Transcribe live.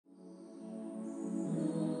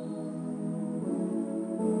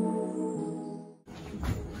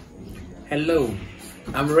Hello,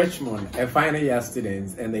 I'm Richmond, a final year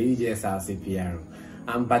student and the Ugsrc PRO.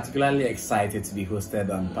 I'm particularly excited to be hosted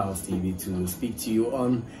on Pulse TV to speak to you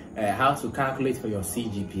on how to calculate for your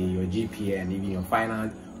Cgpa, your GPA, and even your final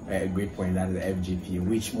grade point, that is the Fgpa,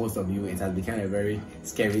 which most of you, it has become a very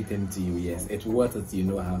scary thing to you. Yes, it's worth it, you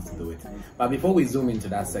know how to do it. But before we zoom into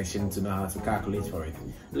that section to know how to calculate for it,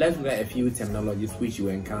 let's look at a few terminologies which you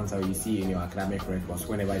encounter or you see in your academic records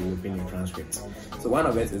whenever you open your transcripts. So one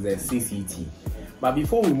of it is the CCT. But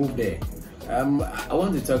before we move there, I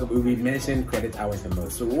want to talk about, we mentioned credit hours a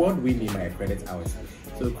lot. So what do we mean by credit hours?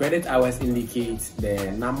 So credit hours indicates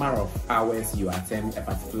the number of hours you attend a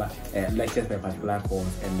particular lectures per particular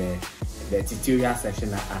course and the tutorial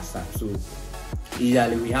section as such. So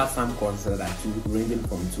usually we have some courses that are ranging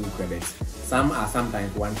from 2 credits. Some are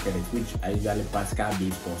sometimes 1 credit, which are usually practical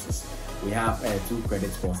based courses. We have 2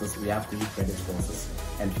 credit courses, we have 3 credit courses,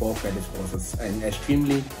 and 4 credit courses, and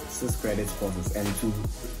extremely 6 credit courses. And to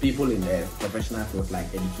people in the professional field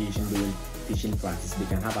like education, doing teaching practice, they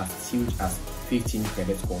can have as huge as 15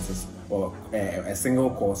 credit courses, or a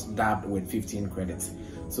single course dubbed with 15 credits.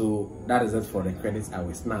 So that is it for the credit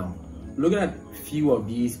hours. Now, looking at few of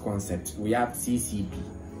these concepts, we have CCP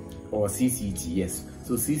or CCT. Yes,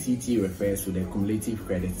 so CCT refers to the cumulative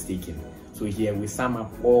credits taken. So here we sum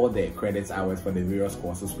up all the credit hours for the various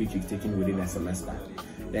courses which you've taken within a semester.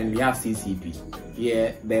 Then we have CCP.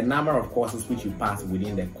 Here, the number of courses which you passed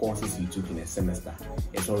within the courses you took in a semester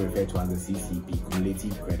is all referred to as the CCP,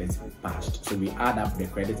 cumulative credits passed. So we add up the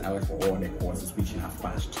credit hours for all the courses which you have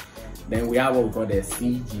passed. Then we have what we call the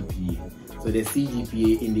Cgpa. So the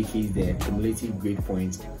Cgpa indicates the cumulative grade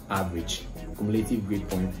point average. Cumulative grade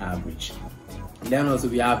point average. Then also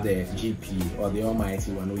we have the GP, or the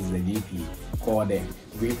almighty one, which is the GP, called the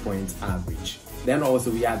grade point average. Then also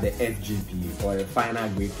we have the Fgpa, or the final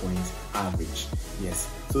grade point average. Yes,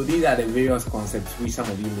 so these are the various concepts which some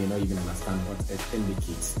of you may not even understand what it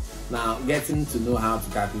indicates. Now, getting to know how to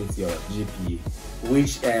calculate your GPA,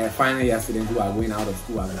 which final year students who are going out of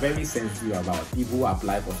school are very sensitive about. People who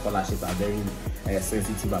apply for scholarship are very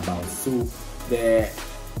sensitive about. So the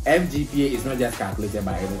Fgpa is not just calculated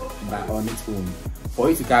by on its own. For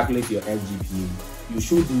you to calculate your Fgpa, you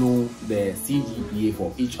should know the Cgpa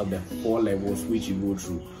for each of the 4 levels which you go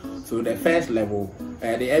through. So the first level,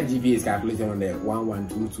 the Fgpa is calculated on the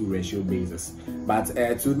 1:1:2:2 ratio basis. But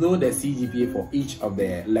to know the Cgpa for each of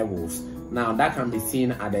the levels, now that can be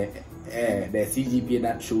seen at the Cgpa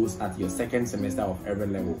that shows at your second semester of every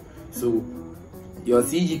level. So your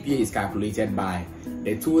Cgpa is calculated by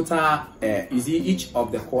the total, you see each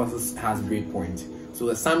of the courses has grade point. So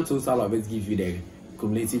the sum total of it gives you the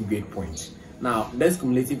cumulative grade point. Now, this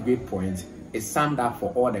cumulative grade point is summed up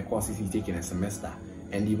for all the courses you take in a semester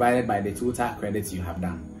and divided by the total credits you have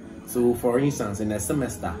done. So for instance, in a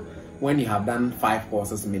semester, when you have done 5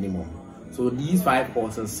 courses minimum, so these 5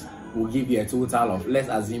 courses will give you a total of, let's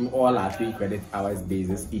assume all are 3 credit hours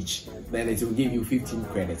basis each, then it will give you 15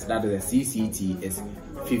 credits. That is the CCT is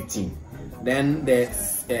 15. Then the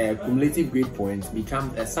cumulative grade point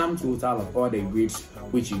becomes a sum total of all the grades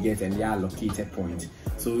which you get and their allocated point.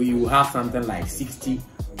 So you have something like 60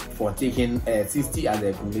 for taking 60 as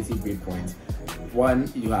a cumulative grade point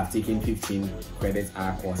when you have taken 15 credit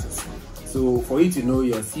hour courses. So for you to know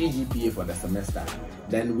your Cgpa for the semester,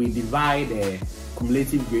 then we divide the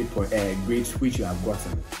cumulative grade point, grades which you have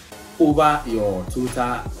gotten over your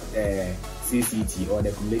total CCT, or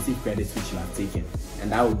the cumulative credits which you have taken,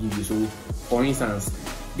 and that will give you, so for instance,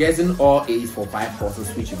 getting all A's for 5 courses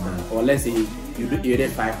which you've done, or let's say you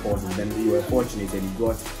did 5 courses, then you were fortunate and you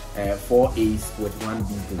got 4 A's with 1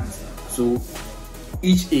 B class. So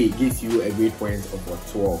each A gives you a grade point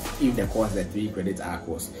of 12 if the course is a 3 credit hour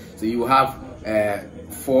course. So you have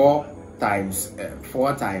 4 times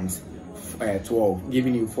 12,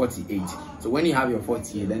 giving you 48. So when you have your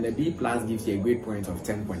 48, then the B plus gives you a grade point of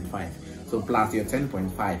 10.5. So plus your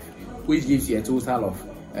 10.5, which gives you a total of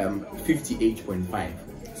 58.5.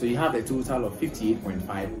 So you have a total of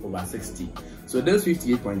 58.5 over 60. So this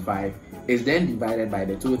 58.5 is then divided by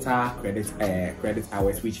the total credit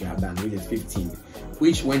hours which you have done, which is 15.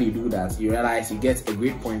 Which when you do that, you realize you get a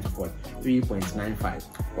grade point for 3.95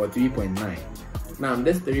 or 3.9. Now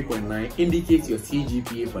this 3.9 indicates your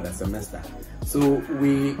Cgpa for the semester. So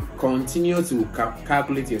we continue to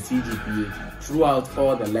calculate your Cgpa throughout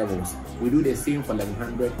all the levels. We do the same for level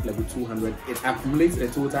 100, level 200. It accumulates the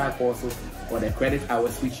total courses or the credit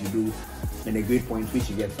hours which you do and the grade point which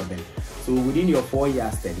you get for them. So within your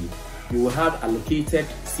 4-year study, you will have allocated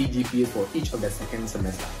Cgpa for each of the second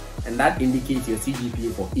semester. and that indicates your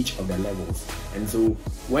Cgpa for each of the levels. And so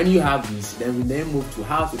when you have this, then we then move to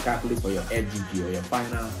how to calculate for your Fgpa, or your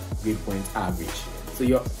final grade point average. So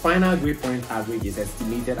your final grade point average is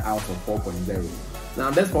estimated out of 4.0. Now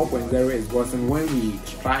this 4.0 is gotten when we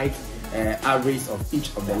strike average of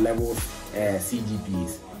each of the levels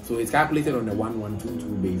Cgpas. So it's calculated on a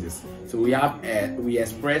 1-1-2-2 basis. So we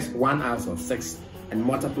express 1 out of 6 and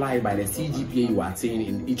multiply by the Cgpa you attain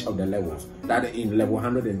in each of the levels. That is in level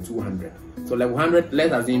 100 and 200. So level 100,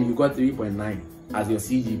 let's assume you got 3.9 as your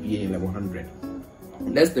Cgpa in level 100.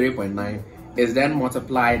 This 3.9 is then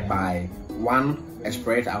multiplied by 1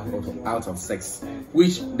 expressed out of 6,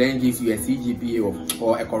 which then gives you a Cgpa of,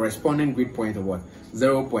 or a corresponding grade point of what?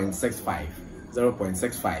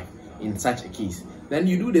 0.65 in such a case. Then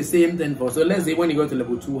you do the same thing for, so let's say when you go to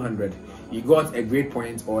level 200, you got a grade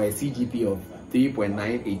point or a Cgpa of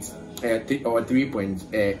 3.98 or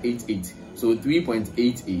 3.88. So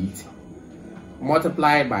 3.88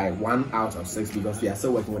 multiplied by 1 out of 6, because we are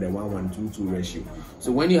still working with a 1-1-2-2 ratio.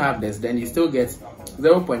 So when you have this, then you still get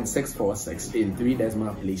 0.646 in 3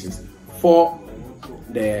 decimal places for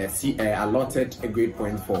the allotted grade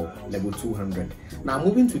point for level 200. Now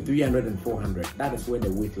moving to 300 and 400, that is where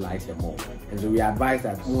the weight lies the more. And so we advise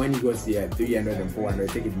that when you go see 300 and 400,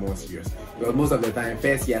 take it more serious, because most of the time,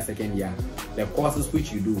 first year, second year, the courses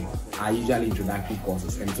which you do are usually introductory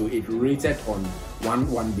courses, and so it's rated on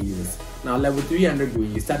 1-1 basis. Now level 300,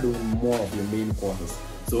 you start doing more of your main courses.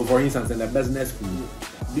 So for instance, in the business school,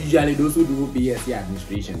 usually those who do BSc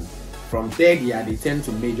administration, from third year, they tend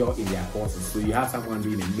to major in their courses. So you have someone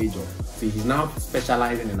doing a major. So he's now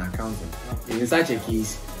specializing in accounting. In such a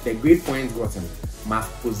case, the grade points gotten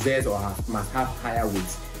must possess or must have higher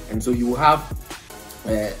weights. And so you will have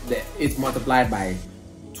it's multiplied by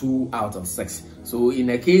 2 out of 6. So in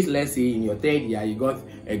a case, let's say in your third year, you got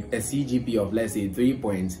a Cgpa of, let's say,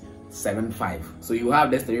 3.75. So you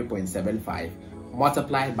have this 3.75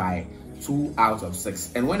 multiplied by 2 out of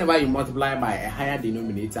 6. And whenever you multiply by a higher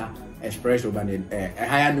denominator expressed over the a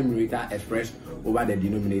higher numerator expressed over the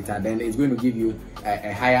denominator, then it's going to give you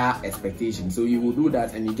a higher expectation. So you will do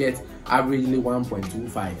that and you get averagely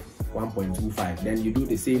 1.25. Then you do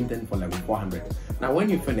the same thing for level 400. Now when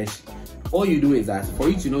you finish, all you do is that for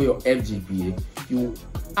you to know your Fgpa, you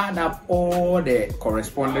add up all the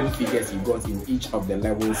corresponding figures you got in each of the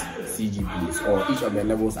levels Cgpas, or each of the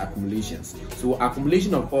levels accumulations. So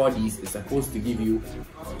accumulation of all these is supposed to give you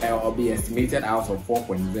or be estimated out of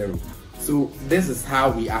 4.0. So this is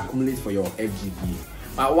how we accumulate for your Fgpa.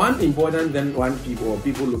 But one important thing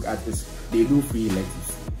people look at is they do free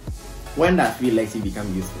electives. When does free elective become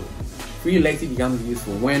useful? Free elective becomes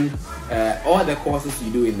useful when all the courses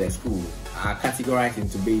you do in the school are categorized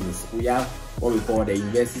into bases. We have what we call the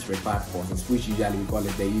university's required courses, which usually we call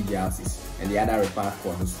it the Ugsrc, and the other required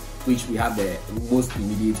courses, which we have the most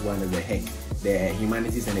immediate one is the HEC, the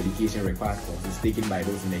humanities and education required courses taken by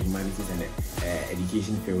those in the humanities and the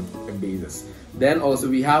education field basis. Then also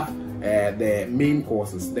we have the main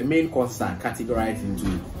courses. The main courses are categorized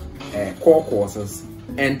into core courses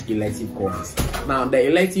and elective courses. Now the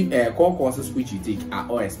elective core courses which you take are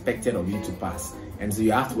all expected of you to pass, and so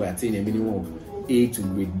you have to attain a minimum of A to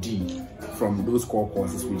grade D from those core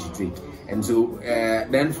courses which you take. And so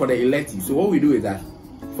then for the elective, so what we do is that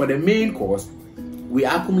for the main course, we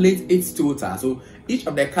accumulate its total. So each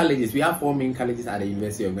of the colleges, we have 4 main colleges at the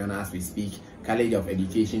University of Ghana as we speak: College of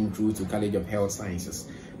Education through to College of Health Sciences.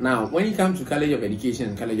 Now when it comes to College of Education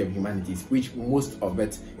and College of Humanities, which most of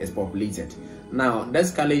it is populated, now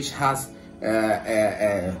this college has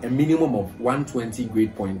a minimum of 120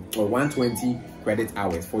 grade point or 120 credit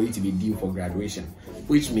hours for you to be due for graduation,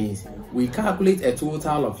 which means we calculate a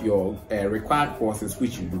total of your required courses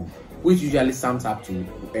which you do, which usually sums up to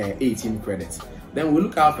 18 credits. Then we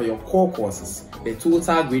look out for your core courses, the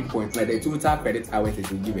total grade point, like the total credit hours that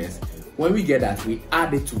you give us. When we get that, we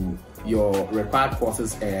add it to your required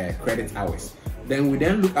courses credit hours. Then we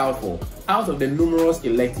look out for, out of the numerous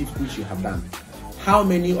electives which you have done, how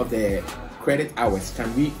many of the credit hours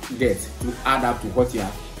can we get to add up to what you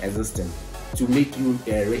have existing to make you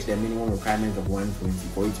reach the minimum requirement of 120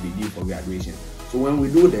 for you to be due for graduation. So when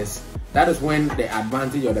we do this, that is when the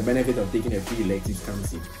advantage or the benefit of taking a free elective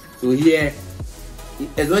comes in. So here,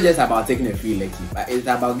 it's not just about taking a free elective, but it's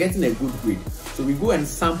about getting a good grade. So we go and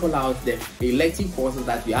sample out the elective courses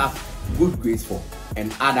that you have good grades for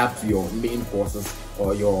and add up to your main courses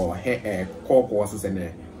or your core courses and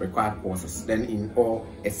the required courses. Then in all,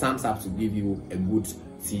 it sums up to give you a good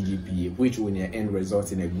Cgpa, which will in the end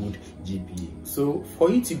result in a good GPA. So for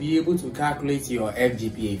you to be able to calculate your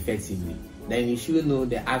Fgpa effectively, then you should know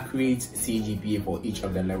the accurate CGPA for each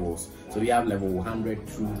of the levels. So we have level 100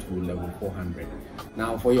 through to level 400.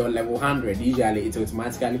 Now for your level 100, usually it's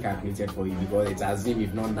automatically calculated for you because it's assumed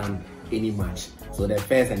you've not done any match. So the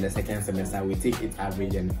first and the second semester, we take its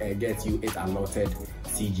average and get you its allotted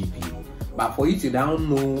CGPA. But for you to now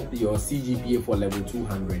know your CGPA for level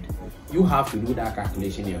 200, you have to do that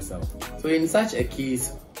calculation yourself. So in such a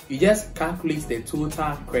case, you just calculate the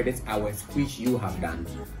total credit hours which you have done,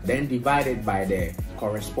 then divide it by the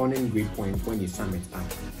corresponding grade point when you sum it up,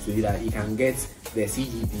 so that you can get the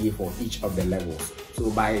CGPA for each of the levels. So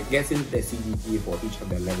by getting the CGPA for each of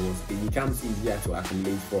the levels, it becomes easier to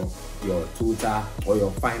accumulate for your total or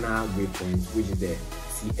your final grade point, which is the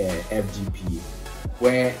Fgpa,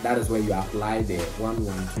 where that is where you apply the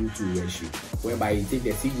 1:1:2:2 ratio, whereby you take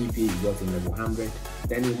the CGPA you got in level 100,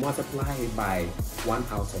 then you multiply it by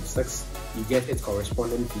 1/6, you get its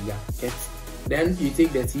corresponding figure, okay? Then you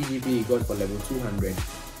take the CGPA you got for level 200,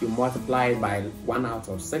 you multiply it by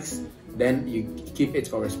 1/6, then you keep its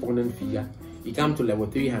corresponding figure. You come to level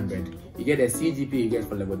 300, you get the CGPA you get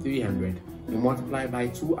for level 300, you multiply by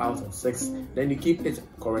 2/6, then you keep its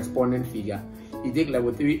corresponding figure. You take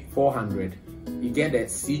level 400, you get the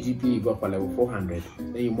CGPA you got for level 400,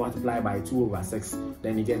 then you multiply by 2/6,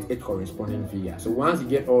 then you get its corresponding figure. So once you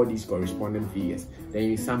get all these corresponding figures, then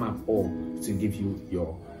you sum up all to give you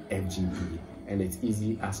your Fgpa, and it's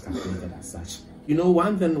easy as calculated as such. You know,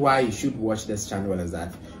 one thing why you should watch this channel is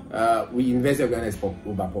that University of Ghana is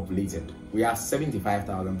overpopulated. We have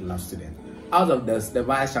 75,000 plus students. Out of this, the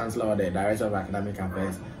Vice Chancellor or the Director of Academic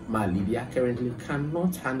Affairs, Libya, currently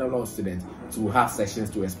cannot handle all students to have sessions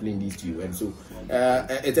to explain these to you. And so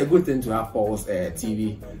it's a good thing to have Pulse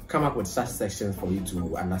TV come up with such sections for you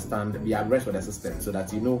to understand, be abreast with the system, so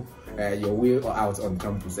that you know your way or out on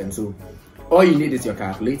campus. And so all you need is your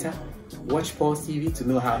calculator. Watch Pulse TV to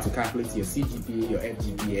know how to calculate your CGPA, your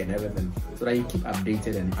Fgpa, and everything, so that you keep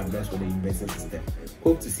updated and abreast with the university system.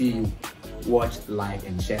 Hope to see you. Watch, like,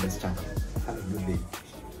 and share this channel.